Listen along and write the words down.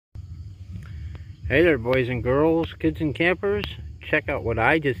Hey there, boys and girls, kids and campers. Check out what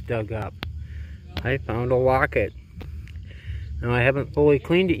I just dug up. I found a locket. Now I haven't fully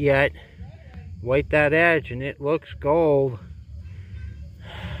cleaned it yet. Wipe that edge and it looks gold.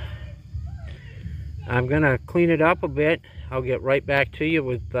 I'm gonna clean it up a bit. I'll get right back to you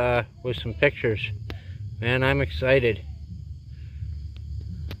with some pictures. Man, I'm excited.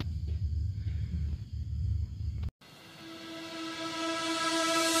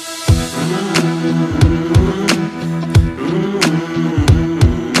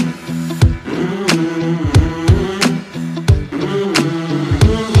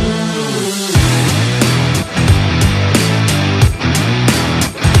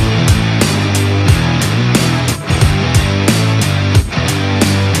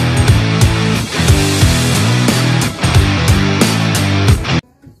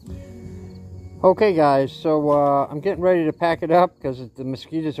 Okay guys, so I'm getting ready to pack it up because the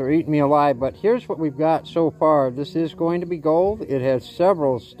mosquitoes are eating me alive, but here's what we've got so far. This is going to be gold. It has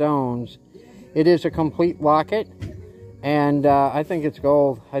several stones. It is a complete locket, and I think it's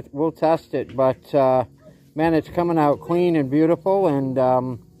gold. We'll test it, but man, it's coming out clean and beautiful,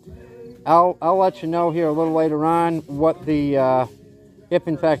 and I'll let you know here a little later on what the, if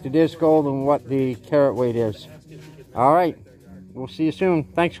in fact it is gold, and what the carat weight is. Alright, we'll see you soon.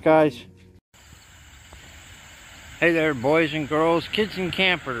 Thanks guys. Hey there, boys and girls, kids and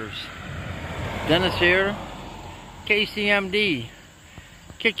campers. Dennis here, KCMD,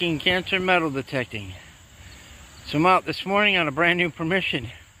 kicking cancer metal detecting. So I'm out this morning on a brand new permission.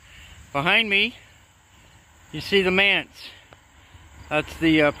 Behind me, you see the manse. That's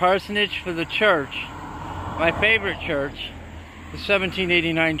the parsonage for the church, my favorite church, the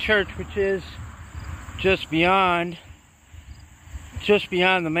 1789 church, which is just beyond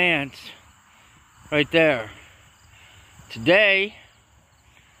the manse, right there. Today,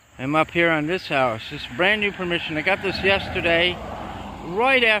 I'm up here on this house. This brand new permission. I got this yesterday,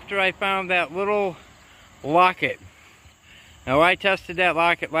 right after I found that little locket. Now, I tested that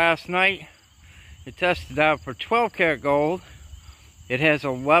locket last night. It tested out for 12 karat gold. It has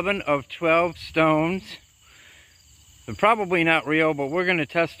 11 of 12 stones. They're probably not real, but we're going to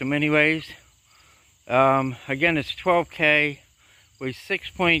test them anyways. Again, it's 12K, weighs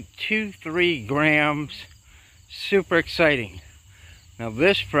 6.23 grams. Super exciting. Now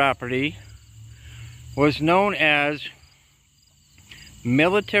this property was known as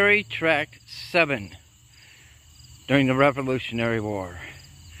Military Tract 7 during the Revolutionary War,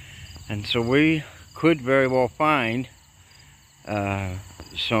 and so we could very well find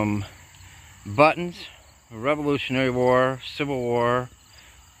some buttons, Revolutionary War, Civil War,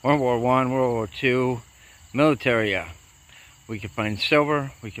 World War I, World War II, military. We could find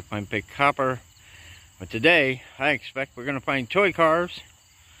silver, we could find big copper. But today, I expect we're going to find toy cars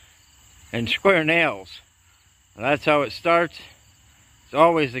and square nails. Now, that's how it starts. It's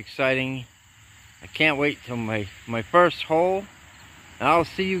always exciting. I can't wait till my first hole. And I'll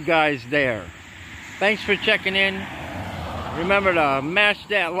see you guys there. Thanks for checking in. Remember to mash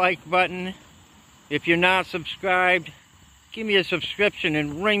that like button. If you're not subscribed, give me a subscription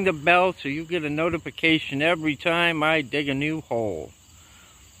and ring the bell so you get a notification every time I dig a new hole.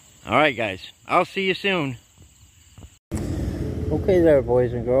 Alright guys, I'll see you soon. Okay there,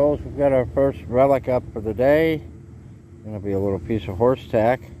 boys and girls, we've got our first relic up for the day. It's going to be a little piece of horse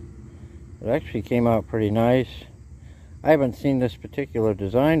tack. It actually came out pretty nice. I haven't seen this particular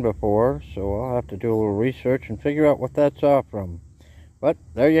design before, so I'll have to do a little research and figure out what that's off from. But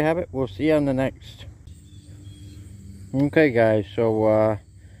there you have it, we'll see you on the next. Okay guys, so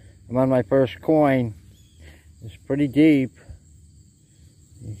I'm on my first coin. It's pretty deep.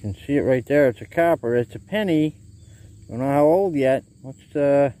 You can see it right there. It's a copper. It's a penny. Don't know how old yet.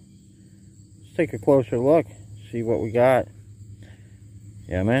 Let's take a closer look. See what we got.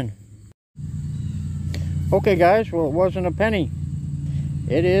 Yeah, man. Okay, guys. Well, it wasn't a penny.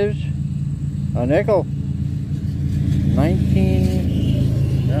 It is a nickel.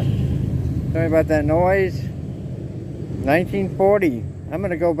 19. Sorry about that noise. 1940. I'm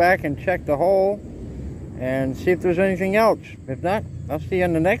gonna go back and check the hole and see if there's anything else. If not, I'll see you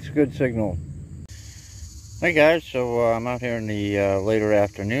on the next good signal. Hey guys, so I'm out here in the later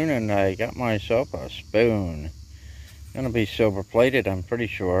afternoon, and I got myself a spoon. Gonna be silver plated, I'm pretty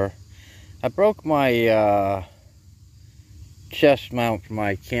sure. I broke my chest mount for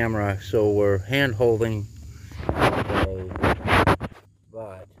my camera, so we're hand holding today,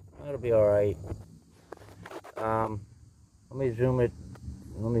 but that'll be all right. Let me zoom it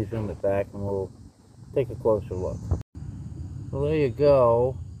back, and we'll take a closer look. Well, there you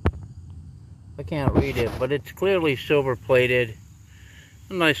go. I can't read it, but it's clearly silver plated.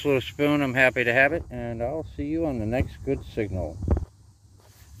 a nice little spoon. I'm happy to have it, and I'll see you on the next good signal.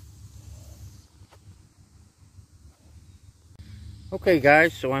 Okay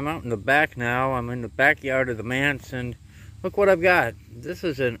guys, so I'm out in the back now. I'm in the backyard of the manse, and look what I've got. This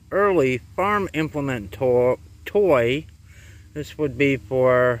is an early farm implement toy. This would be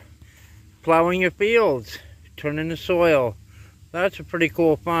for plowing your fields, turning the soil. That's a pretty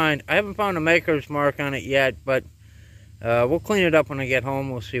cool find. I haven't found a maker's mark on it yet, but we'll clean it up when I get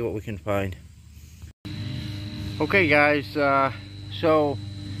home. We'll see what we can find. Okay guys, so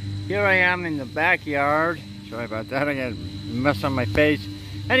here I am in the backyard. Sorry about that, I got a mess on my face.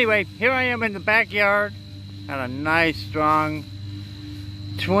 Anyway, here I am in the backyard. Got a nice strong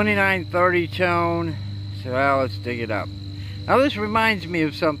 2930 tone. So let's dig it up. Now this reminds me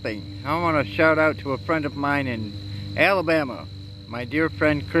of something. I want to shout out to a friend of mine in Alabama, my dear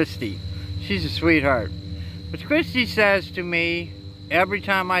friend Christy. She's a sweetheart. But Christy says to me every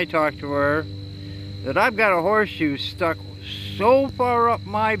time I talk to her that I've got a horseshoe stuck so far up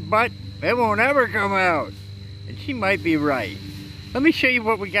my butt it won't ever come out. And she might be right. Let me show you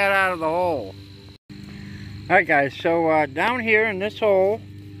what we got out of the hole. Alright guys, so down here in this hole,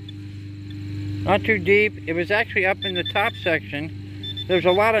 not too deep, it was actually up in the top section. There's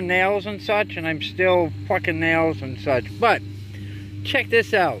a lot of nails and such, and I'm still plucking nails and such. But check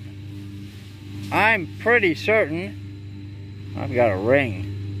this out. I'm pretty certain I've got a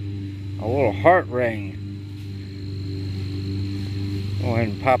ring, a little heart ring. Go ahead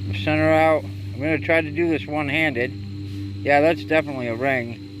and pop the center out. I'm going to try to do this one-handed. Yeah, that's definitely a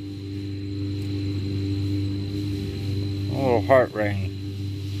ring. A little heart ring.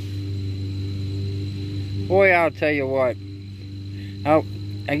 Boy, I'll tell you what. Now,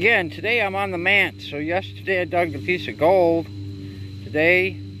 again, today I'm on the manse. So yesterday I dug a piece of gold.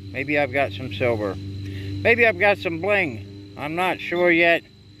 Today, maybe I've got some silver. Maybe I've got some bling. I'm not sure yet.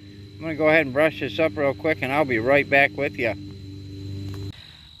 I'm going to go ahead and brush this up real quick, and I'll be right back with you.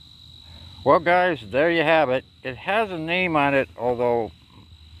 Well guys, there you have it. It has a name on it, although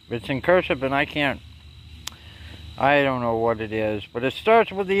it's in cursive and I don't know what it is, but it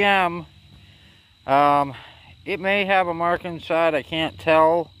starts with the M. It may have a mark inside, I can't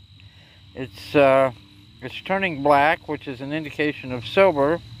tell. It's turning black, which is an indication of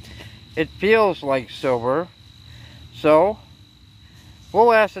silver. It feels like silver. So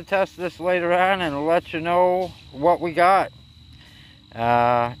we'll have to test this later on and let you know what we got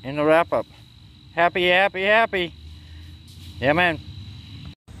in the wrap-up. Happy, happy, happy. Yeah, man.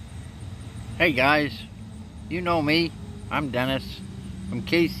 Hey guys, you know me. I'm Dennis from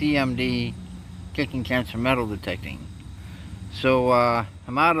KCMD, Kicking Cancer Metal Detecting. So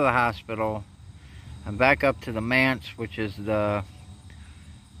I'm out of the hospital. I'm back up to the manse, which is the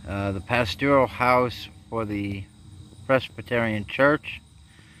pastoral house for the Presbyterian Church.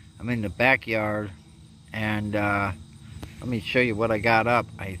 I'm in the backyard, and let me show you what I got up.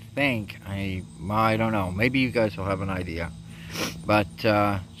 I think I don't know. Maybe you guys will have an idea. But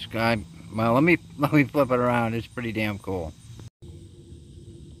well, let me flip it around. It's pretty damn cool.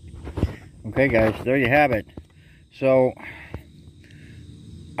 Okay, guys, there you have it. So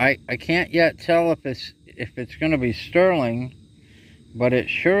I can't yet tell if it's going to be sterling, but it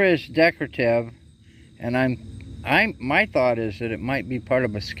sure is decorative. And my thought is that it might be part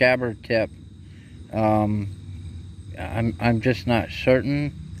of a scabbard tip. I'm just not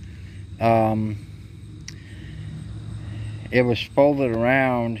certain. It was folded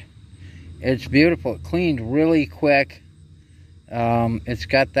around. It's beautiful. It cleaned really quick. It's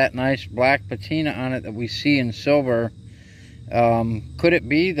got that nice black patina on it that we see in silver. Could it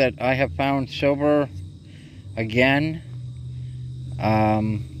be that I have found silver again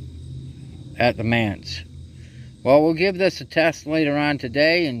at the manse? Well, we'll give this a test later on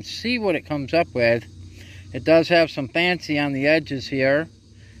today and see what it comes up with. It does have some fancy on the edges here,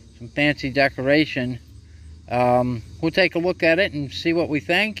 some fancy decoration. We'll take a look at it and see what we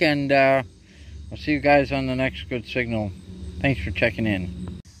think, and I'll see you guys on the next good signal. Thanks for checking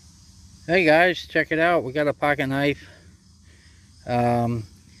in. Hey guys, check it out. We got a pocket knife.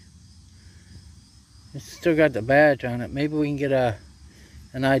 It's still got the badge on it. Maybe we can get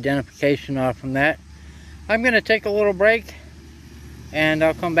an identification off from that. I'm going to take a little break, and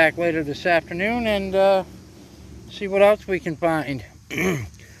I'll come back later this afternoon and see what else we can find.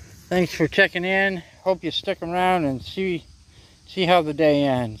 Thanks for checking in. Hope you stick around and see how the day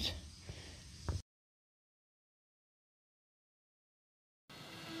ends.